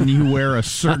time. And then you wear a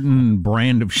certain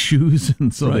brand of shoes,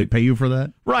 and so they pay you for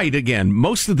that? Right. Again,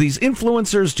 most of these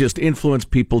influencers just influence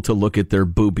people to look at their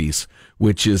boobies,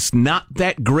 which is not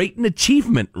that great an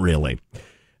achievement, really.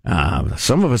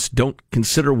 Some of us don't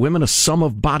consider women a sum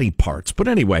of body parts. But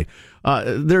anyway,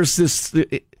 there's this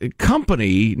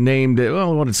company named,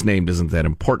 well, what it's named isn't that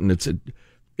important.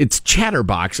 It's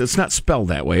Chatterbox. It's not spelled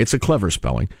that way. It's a clever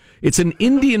spelling. It's an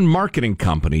Indian marketing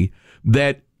company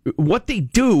that what they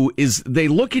do is they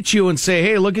look at you and say,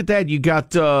 hey, look at that. You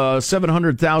got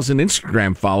 700,000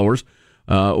 Instagram followers.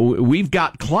 We've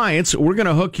got clients. We're going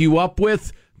to hook you up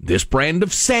with this brand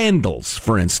of sandals,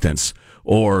 for instance,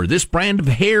 or this brand of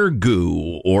hair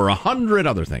goo, or 100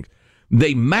 other things.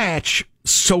 They match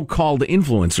so-called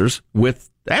influencers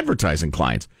with advertising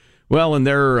clients. Well, and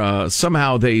they're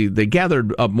somehow they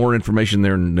gathered up more information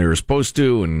than they were supposed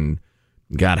to and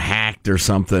got hacked or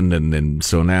something, and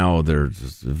so now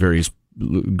there's various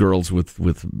girls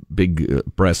with big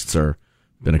breasts are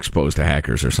been exposed to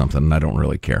hackers or something, and I don't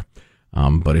really care.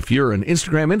 But if you're an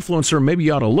Instagram influencer, maybe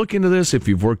you ought to look into this if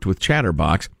you've worked with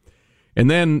Chatterbox. And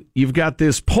then you've got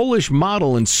this Polish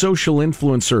model and social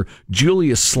influencer,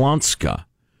 Julia Slonska.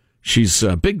 She's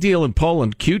a big deal in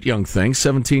Poland, cute young thing,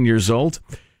 17 years old.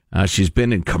 She's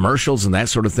been in commercials and that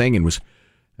sort of thing and was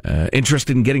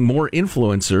interested in getting more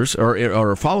influencers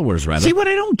or followers, rather. See, what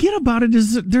I don't get about it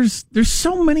is that there's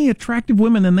so many attractive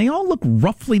women and they all look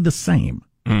roughly the same.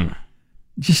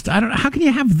 Just, I don't know. How can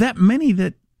you have that many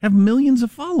that have millions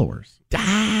of followers?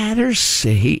 There's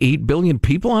 8 billion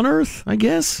people on Earth, I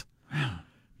guess.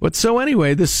 But so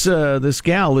anyway, this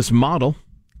gal, this model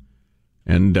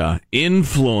and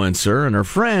influencer and her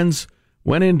friends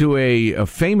went into a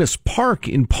famous park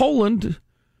in Poland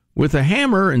with a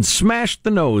hammer and smashed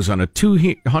the nose on a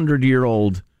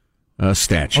 200-year-old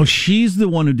statue. Oh, she's the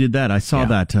one who did that. I saw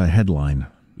that headline.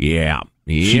 Yeah.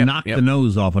 She knocked the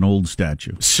nose off an old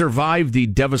statue. Survived the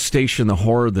devastation, the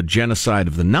horror, the genocide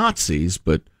of the Nazis,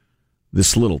 but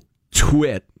this little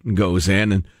twit goes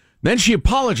in, and then she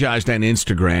apologized on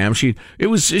Instagram.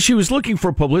 She was looking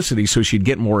for publicity so she'd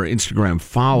get more Instagram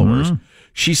followers. Mm-hmm.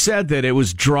 She said that it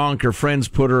was drunk, her friends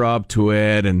put her up to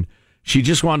it, and she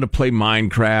just wanted to play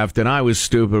Minecraft, and I was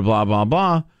stupid, blah, blah,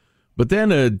 blah. But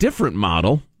then a different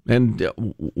model, and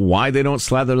why they don't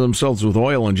slather themselves with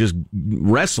oil and just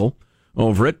wrestle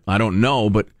over it, I don't know,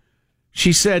 but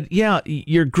she said, yeah,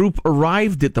 your group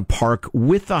arrived at the park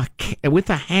with a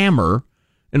hammer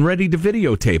and ready to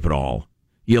videotape it all,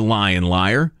 you lying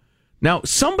liar. Now,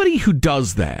 somebody who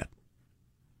does that,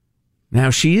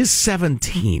 now she is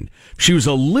 17. If she was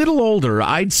a little older,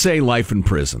 I'd say life in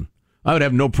prison. I would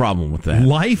have no problem with that.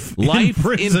 Life in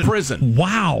prison.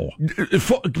 Wow.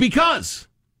 Because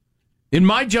in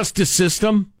my justice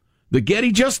system, the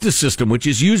Getty justice system, which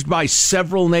is used by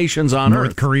several nations on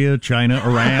North Earth. Korea, China,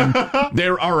 Iran.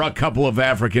 There are a couple of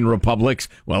African republics.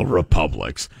 Well,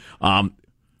 republics.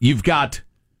 You've got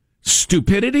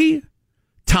stupidity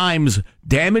times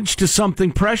damage to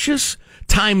something precious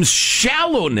times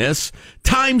shallowness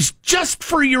times just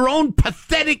for your own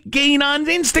pathetic gain on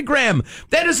Instagram.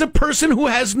 That is a person who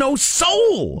has no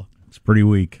soul. It's pretty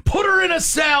weak. Put her in a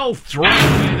cell. Throw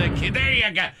her in the kid. There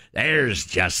you go. There's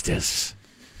justice.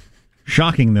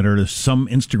 Shocking that there are some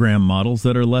Instagram models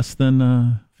that are less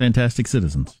than fantastic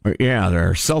citizens. Yeah,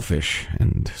 they're selfish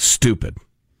and stupid.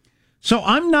 So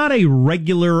I'm not a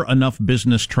regular enough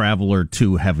business traveler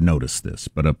to have noticed this,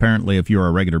 but apparently if you're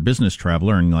a regular business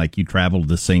traveler and like you travel to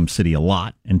the same city a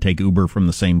lot and take Uber from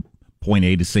the same point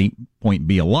A to point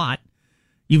B a lot,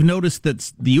 you've noticed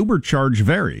that the Uber charge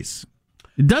varies.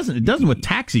 It doesn't with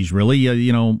taxis really.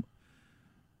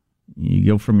 You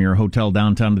go from your hotel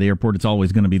downtown to the airport, it's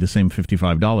always going to be the same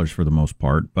 $55 for the most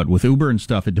part. But with Uber and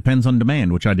stuff, it depends on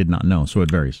demand, which I did not know, so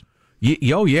it varies.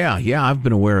 Yeah, I've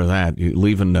been aware of that.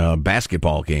 Leaving a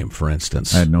basketball game, for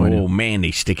instance. I had no idea. Oh, man,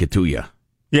 they stick it to you.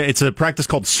 Yeah, it's a practice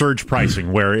called surge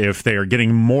pricing, where if they are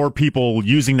getting more people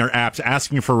using their apps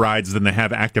asking for rides than they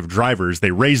have active drivers,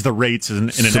 they raise the rates in an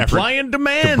effort Supply and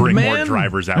demand, to bring man. more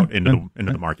drivers out into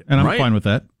the market. And I'm fine with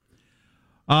that.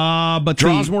 But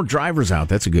draws more drivers out.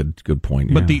 That's a good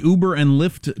point. But the Uber and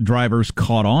Lyft drivers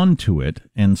caught on to it,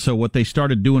 and so what they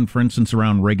started doing, for instance,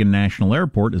 around Reagan National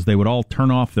Airport, is they would all turn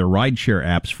off their rideshare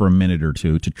apps for a minute or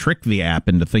two to trick the app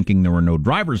into thinking there were no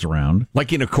drivers around.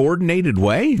 Like in a coordinated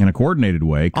way? In a coordinated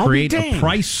way. Create a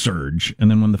price surge,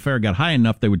 and then when the fare got high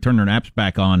enough, they would turn their apps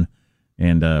back on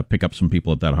and pick up some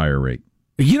people at that higher rate.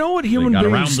 You know what human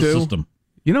beings do? System.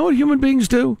 You know what human beings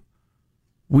do?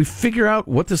 We figure out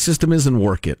what the system is and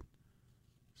work it.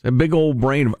 It's a big old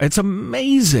brain. It's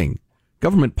amazing.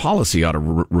 Government policy ought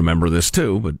to remember this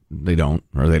too, but they don't,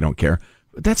 or they don't care.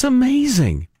 But that's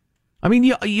amazing. I mean,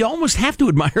 you almost have to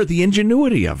admire the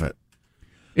ingenuity of it.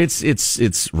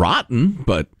 It's rotten,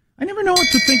 but I never know what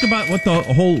to think about what the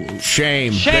whole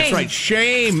shame. That's right,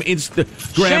 shame.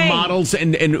 Instagram models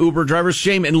and Uber drivers,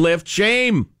 shame, and Lyft,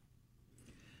 shame.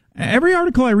 Every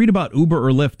article I read about Uber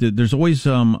or Lyft, there's always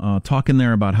talk in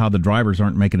there about how the drivers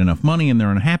aren't making enough money and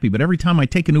they're unhappy. But every time I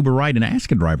take an Uber ride and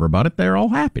ask a driver about it, they're all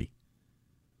happy.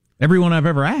 Everyone I've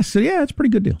ever asked said, yeah, it's a pretty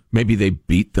good deal. Maybe they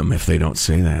beat them if they don't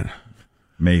say that.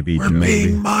 Maybe. We're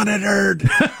being monitored.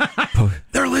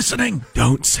 They're listening.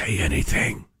 Don't say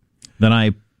anything. Then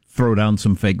I throw down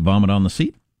some fake vomit on the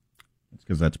seat. That's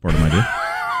because that's part of my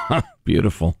deal.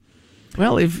 Beautiful.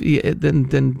 Well,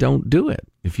 then don't do it.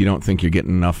 If you don't think you're getting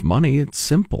enough money, it's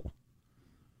simple.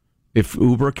 If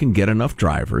Uber can get enough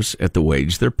drivers at the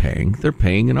wage they're paying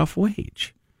enough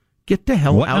wage. Get the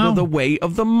hell out of the way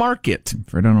of the market. I'm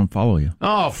afraid I don't follow you.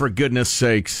 Oh, for goodness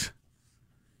sakes.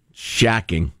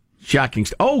 Shocking.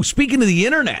 Oh, speaking of the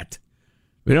internet.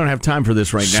 We don't have time for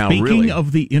this right now, really. Speaking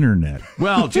of the internet.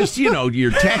 Well, just,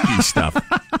 your tacky stuff.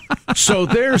 So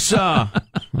there's...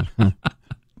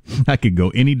 I could go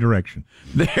any direction.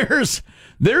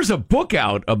 There's a book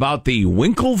out about the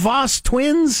Winklevoss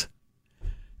twins.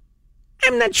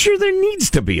 I'm not sure there needs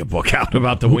to be a book out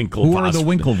about the Winklevoss. Who are the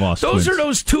Winklevoss twins? Those are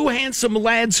those two handsome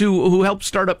lads who helped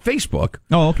start up Facebook.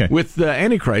 Oh, okay. With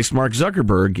Antichrist, Mark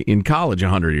Zuckerberg, in college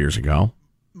 100 years ago.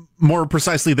 More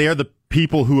precisely, they are the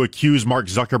people who accuse Mark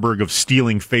Zuckerberg of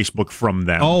stealing Facebook from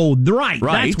them. Oh, right.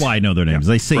 That's why I know their names.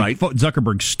 They say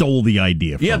Zuckerberg stole the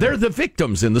idea from them. They're the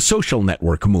victims in the Social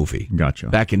Network movie. Gotcha.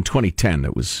 Back in 2010,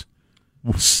 it was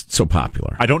so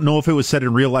popular. I don't know if it was said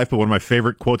in real life, but one of my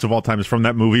favorite quotes of all time is from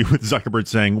that movie with Zuckerberg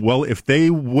saying, well, if they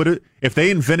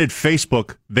invented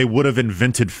Facebook, they would have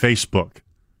invented Facebook.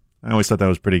 I always thought that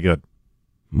was pretty good.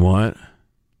 What?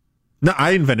 No,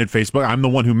 I invented Facebook. I'm the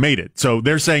one who made it. So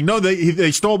they're saying, no,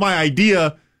 they stole my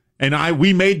idea, and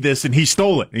we made this, and he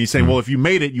stole it. And he's saying, well, if you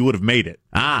made it, you would have made it.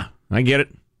 Ah, I get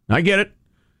it.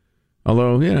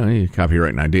 Although, you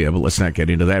copyright an idea, but let's not get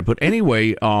into that. But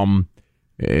anyway,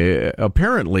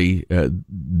 apparently,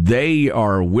 they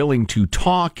are willing to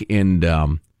talk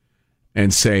and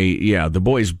say, yeah, the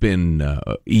boy's been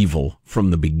evil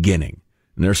from the beginning.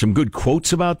 And there are some good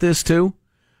quotes about this, too.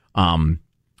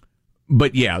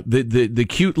 But yeah, the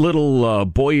cute little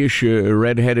boyish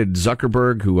red-headed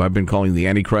Zuckerberg, who I've been calling the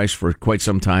Antichrist for quite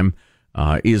some time,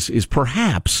 is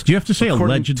perhaps. Do you have to say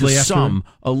allegedly after? Some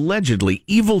allegedly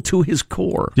evil to his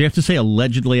core. Do you have to say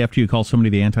allegedly after you call somebody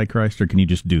the Antichrist, or can you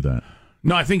just do that?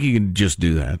 No, I think you can just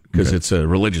do that because it's a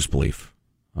religious belief.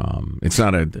 It's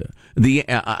not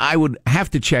I would have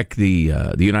to check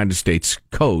the United States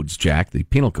codes, Jack, the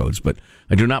penal codes, but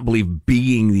I do not believe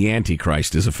being the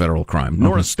Antichrist is a federal crime,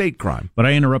 nor a state crime. But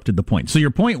I interrupted the point. So your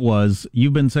point was,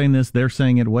 you've been saying this, they're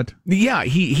saying it, what? Yeah,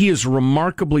 he is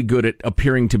remarkably good at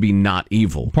appearing to be not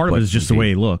evil. Part of it is just the way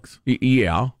he looks.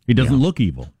 Yeah. He doesn't look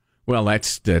evil. Well,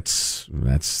 that's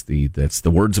the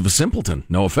words of a simpleton.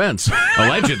 No offense.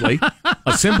 Allegedly,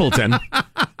 a simpleton.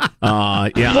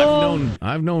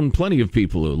 I've known plenty of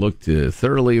people who looked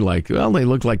thoroughly they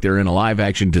look like they're in a live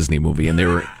action Disney movie, and they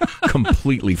were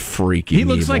completely freaky. He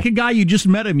looks like a guy, you just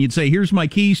met him. You'd say, "Here's my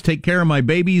keys. Take care of my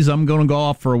babies. I'm going to go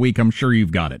off for a week. I'm sure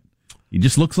you've got it." He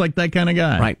just looks like that kind of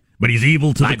guy, right? But he's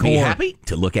evil to the core. I'd be happy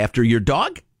to look after your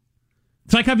dog.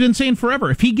 It's like I've been saying forever.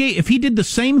 If he did the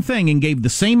same thing and gave the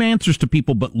same answers to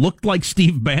people but looked like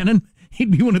Steve Bannon,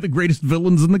 he'd be one of the greatest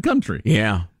villains in the country.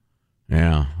 Yeah.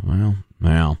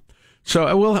 Well.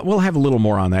 So we'll have a little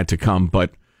more on that to come,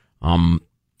 but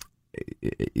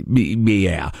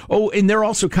Yeah. Oh, and they're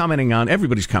also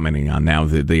everybody's commenting on now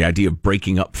the idea of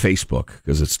breaking up Facebook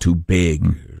because it's too big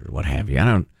or what have you.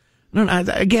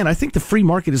 I think the free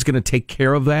market is going to take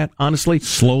care of that, honestly.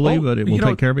 Slowly, but it will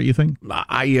take care of it, you think?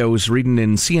 I was reading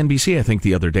in CNBC, I think,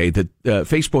 the other day that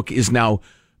Facebook is now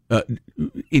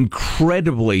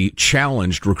incredibly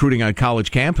challenged recruiting on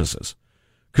college campuses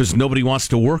because nobody wants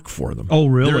to work for them. Oh,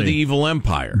 really? They're the evil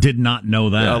empire. Did not know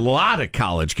that. A lot of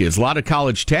college kids, a lot of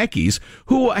college techies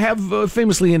who have a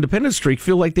famously independent streak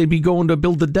feel like they'd be going to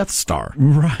build the Death Star.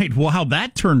 Right. Wow,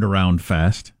 that turned around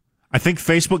fast. I think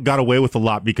Facebook got away with a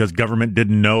lot because government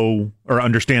didn't know or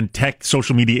understand tech,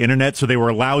 social media, internet, so they were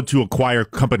allowed to acquire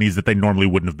companies that they normally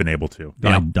wouldn't have been able to.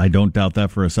 Yeah. I don't doubt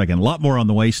that for a second. A lot more on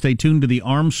the way. Stay tuned to the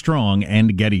Armstrong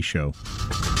and Getty Show.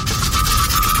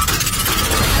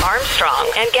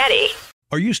 Armstrong and Getty.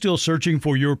 Are you still searching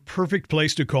for your perfect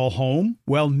place to call home?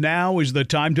 Well, now is the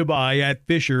time to buy at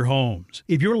Fisher Homes.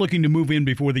 If you're looking to move in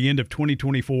before the end of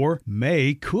 2024,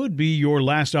 May could be your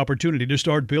last opportunity to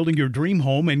start building your dream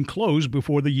home and close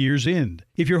before the year's end.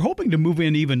 If you're hoping to move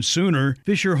in even sooner,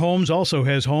 Fisher Homes also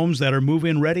has homes that are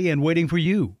move-in ready and waiting for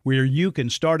you, where you can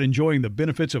start enjoying the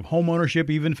benefits of homeownership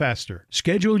even faster.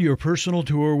 Schedule your personal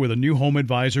tour with a new home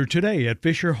advisor today at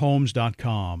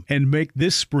FisherHomes.com and make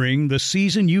this spring the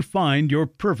season you find your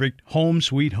perfect home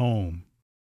sweet home.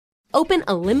 Open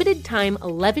a limited-time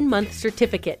 11-month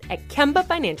certificate at Kemba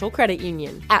Financial Credit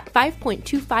Union. At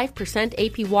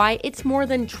 5.25% APY, it's more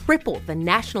than triple the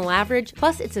national average,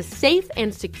 plus it's a safe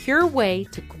and secure way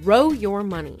to grow your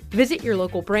money. Visit your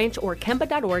local branch or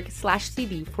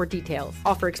kemba.org/CD for details.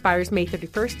 Offer expires May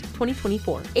 31st,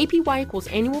 2024. APY equals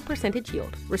annual percentage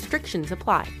yield. Restrictions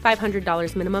apply.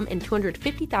 $500 minimum and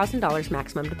 $250,000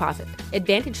 maximum deposit.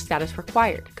 Advantage status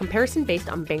required. Comparison based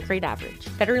on bank rate average.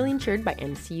 Federally insured by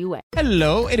NCUA.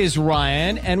 Hello, it is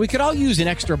Ryan, and we could all use an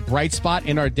extra bright spot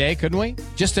in our day, couldn't we?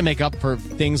 Just to make up for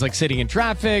things like sitting in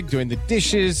traffic, doing the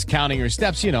dishes, counting your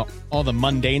steps, all the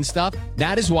mundane stuff.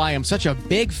 That is why I'm such a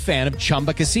big fan of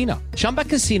Chumba Casino. Chumba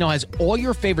Casino has all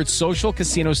your favorite social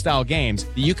casino-style games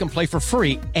that you can play for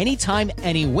free anytime,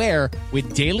 anywhere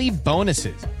with daily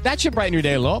bonuses. That should brighten your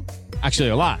day a little. Actually,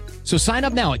 a lot. So sign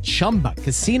up now at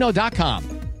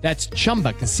ChumbaCasino.com. That's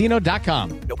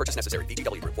ChumbaCasino.com. No purchase necessary.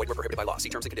 VGW Group. Void where prohibited by law. See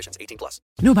terms and conditions. 18+.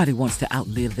 Nobody wants to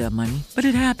outlive their money, but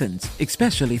it happens,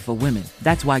 especially for women.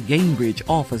 That's why Gainbridge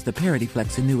offers the Parity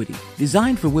Flex annuity,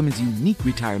 designed for women's unique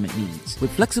retirement needs, with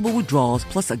flexible withdrawals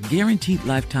plus a guaranteed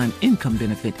lifetime income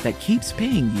benefit that keeps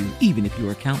paying you even if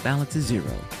your account balance is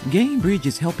zero. Gainbridge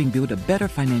is helping build a better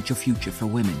financial future for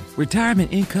women.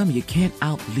 Retirement income you can't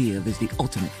outlive is the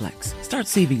ultimate flex. Start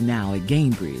saving now at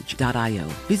Gainbridge.io.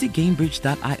 Visit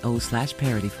Gainbridge.io/ParityFlex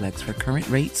for current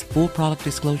rates, full product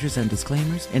disclosures and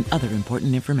disclaimers, and other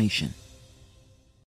important information.